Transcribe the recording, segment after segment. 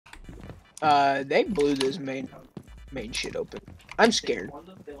They blew this main shit open. I'm scared.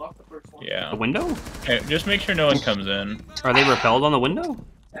 Yeah. The window? Hey, just make sure no one comes in. Are they repelled on the window?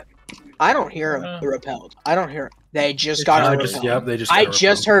 I don't hear them repelled. I don't hear. They just got a repelled. Yep, they just. I got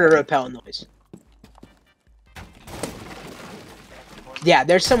just repelled. heard a repel noise. Yeah,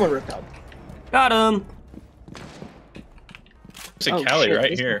 there's someone repelled. Got him. It's a Oh, Cali shit, right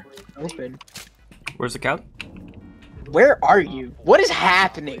this here. one's open. Where's the cow? Where are you? What is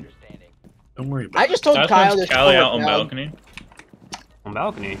happening? Don't worry about I just told That Kyle one's there's Cali someone out on repelled. balcony. On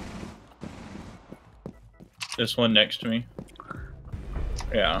balcony. This one next to me.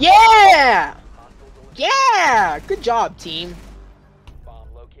 Yeah. Yeah! Yeah! Good job, team.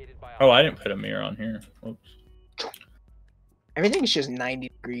 Oh, I didn't put a mirror on here. Whoops. Everything's just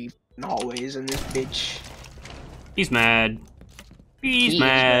 90-degree hallways in this bitch. He's mad. He's He is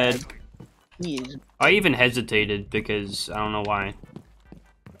mad. mad. He is. I even hesitated because I don't know why.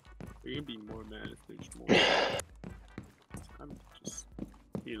 You're gonna be more mad if there's more. I'm just,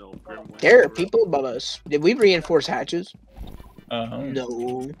 you know, grim way There are over it. people above us. Did we reinforce hatches? Uh-huh.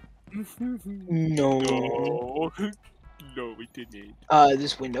 No. No. No, no, we didn't.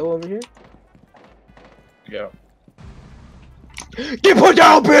 This window over here? Yeah. Get put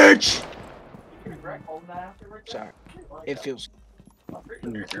down, bitch! Sorry. It feels.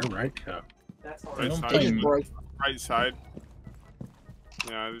 You're right. Yeah. I don't Right It just side. blame- broke. Right side.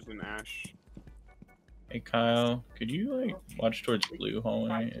 Yeah, there's an ash. Hey Kyle, could you like watch towards blue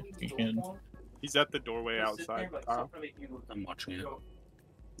hallway if you can? He's at the doorway outside. Kyle. I'm watching it.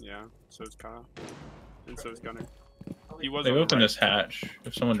 Yeah, so is Kyle. And so is Gunner. He was They on the open right. this hatch.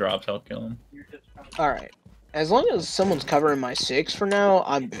 If someone drops, I'll kill him. Alright. As long as someone's covering my 6 for now,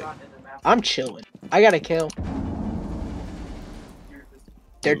 I'm good. I'm chilling. I got a kill.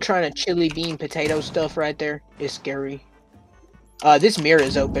 They're trying to chili bean potato stuff right there. It's scary. This mirror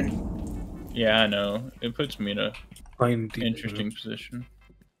is open. Yeah, I know. It puts me in a Playing deep. interesting position.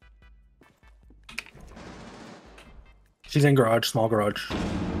 She's in garage, small garage.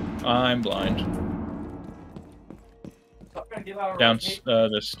 I'm blind. Down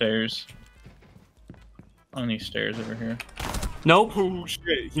the stairs. On these stairs over here. Nope. Oh shit,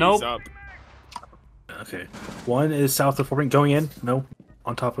 he's Nope. up. Okay. One is south of 4 going in. No.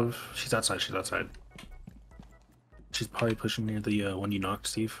 On top of. She's outside. She's outside. She's probably pushing near the one you knocked,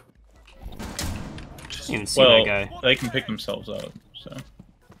 Steve. You can see Well, that guy. they can pick themselves up, so.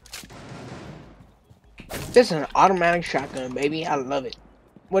 This is an automatic shotgun, baby. I love it.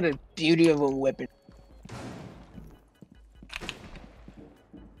 What a beauty of a weapon.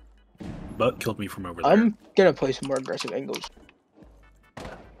 Butt killed me from over there. I'm gonna play some more aggressive angles.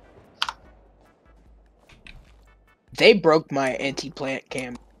 They broke my anti-plant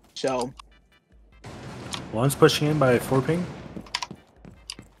cam, so One's pushing in by 4 ping.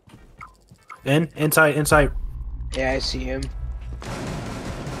 Inside. yeah, I see him.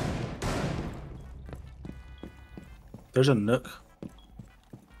 There's a nook.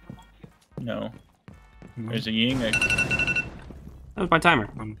 No. Mhm. There's a ying. That was my timer.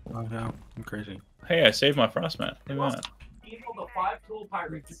 Oh, yeah, I'm crazy. Hey, I saved my frost mat. Look at that.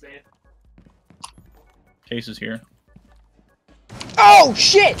 Case is here. Oh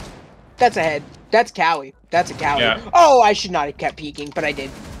shit! That's a head. That's Cowie. That's a Cowie. Yeah. Oh, I should not have kept peeking, but I did.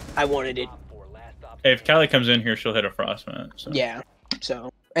 I wanted it. Hey, if Callie comes in here, she'll hit a frost mat. So. Yeah. So,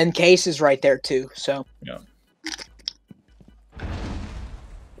 and Case is right there too. So, Yeah.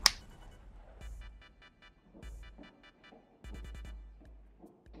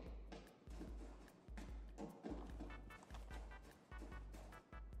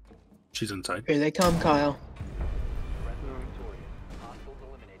 She's inside. here they come, Kyle.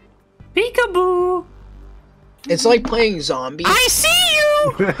 Peekaboo! It's like playing zombies. I see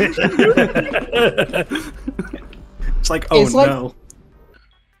you! It's like, oh It's like- no.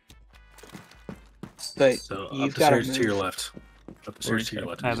 But So up you've the got to stairs to your left. Up the stairs to your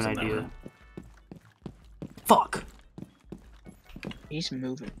left. I have an He's in that idea. room. Fuck. He's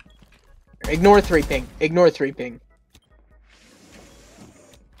moving. Ignore 3 ping. Ignore 3 ping.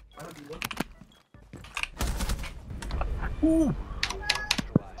 Ooh.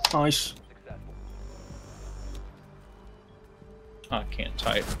 Nice. I can't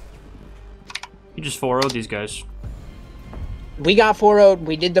type. You just 4-0'd these guys. We got 4-0'd.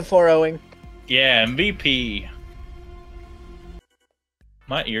 We did the 4-0ing. Yeah, MVP.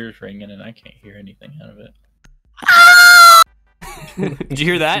 My ear's ringing and I can't hear anything out of it. Did you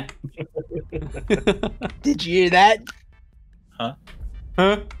hear that? Did you hear that? Huh?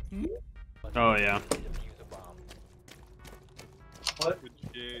 Huh? Oh yeah. Good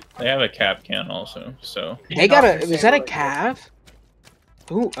shit. They have a cap can also, so. They got a. Was that a calf?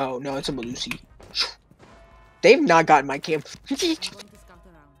 Ooh, oh no, it's a Melusi. They've not gotten my camp.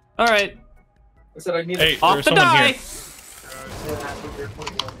 All right, I said I need Hey, off there's the someone die. here.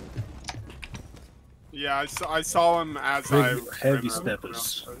 Yeah, I saw him as Big, I heavy ran around.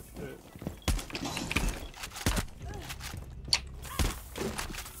 steppers.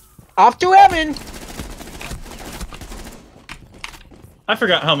 Off to heaven. I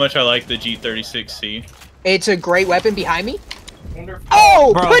forgot how much I like the G36C. It's a great weapon behind me.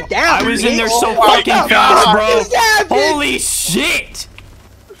 Oh, Bro, put down. I was in there bitch. so What fucking the fast, fuck bro. just happened? Holy shit!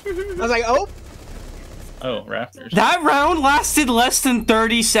 I was like, oh. Oh, Raptors. That round lasted less than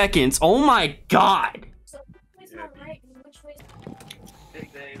 30 seconds. Oh my god.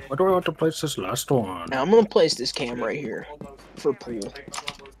 Where do I want to place this last one? Now I'm gonna place this cam right here for pool.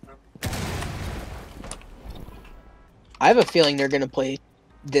 I have a feeling they're gonna play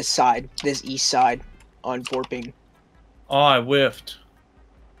this side, this east side, on Forping. Oh, I whiffed.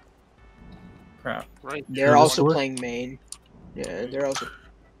 Crap. Right. They're Sure, also sure. playing main. Yeah, they're also.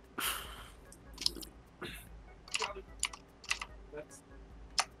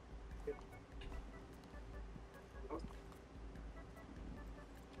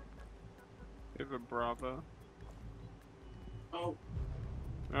 Give a Bravo. Oh.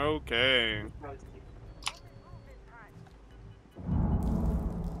 Okay.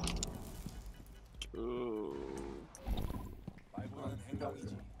 Ooh.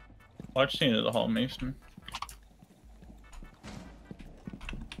 Watch the end of the hall, Mason.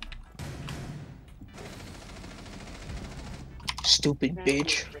 Stupid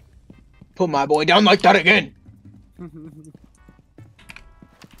bitch. Put my boy down like that again.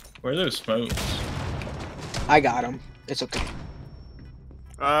 Where are those smokes? I got him. It's okay.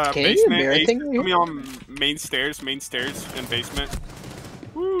 Can you Basement. mirror thing Put me on main stairs, and basement.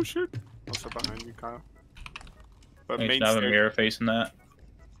 Woo, shit. Also behind you, Kyle. But Mason, main have a stairs. mirror facing that.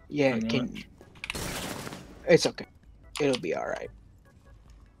 Yeah, Pretty can. much. It's okay. It'll be all right.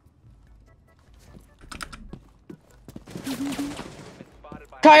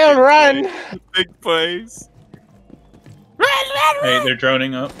 Kyle, run! Big plays. Hey, they're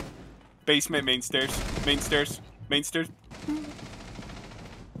droning up. Basement, main stairs.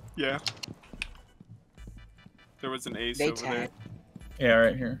 Yeah. There was an ace They over there. tag. Yeah,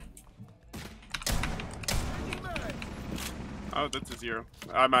 right here. Oh, that's a 0.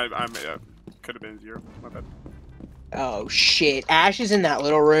 Could have been a 0. My bad. Oh shit! Ash is in that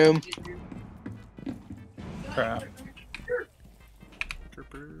little room. Crap.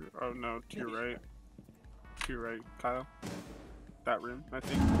 Trooper. Oh no, to your right. To your right, Kyle. That room, I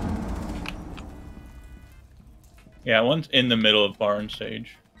think. Yeah, one's in the middle of barn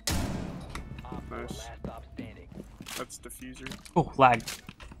stage. Nice. That's diffuser. Oh, lag.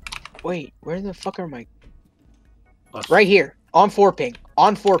 Wait, where the fuck are my? Us. Right here, on 4-ping,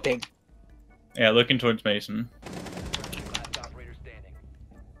 on 4-ping. Yeah, looking towards Mason.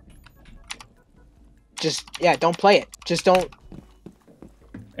 Just yeah, don't play it. Just don't.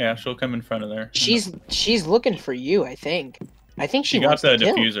 Yeah, she'll come in front of there. She's looking for you. I think. I think she She got wants the to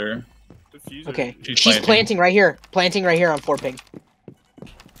kill. diffuser. Diffuser. Okay, She's she's planting. planting right here. Planting right here on 4-ping.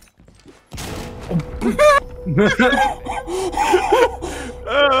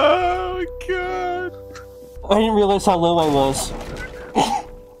 Oh god. I didn't realize how low I was.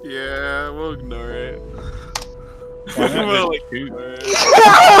 Yeah, we'll ignore it. Why not Well, just shoot? ignore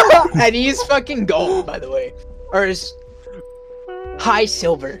it. And he's fucking gold, by the way, or is high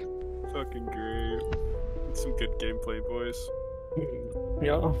silver. Fucking great. Some good gameplay, boys.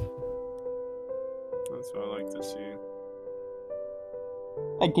 Yeah. That's what I like to see.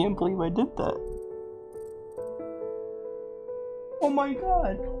 I can't believe I did that. Oh my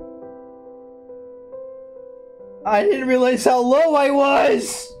god. I didn't realize how low I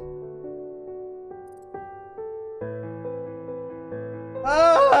was!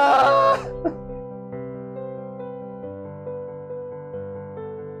 Ah!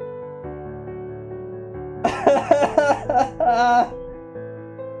 Ah!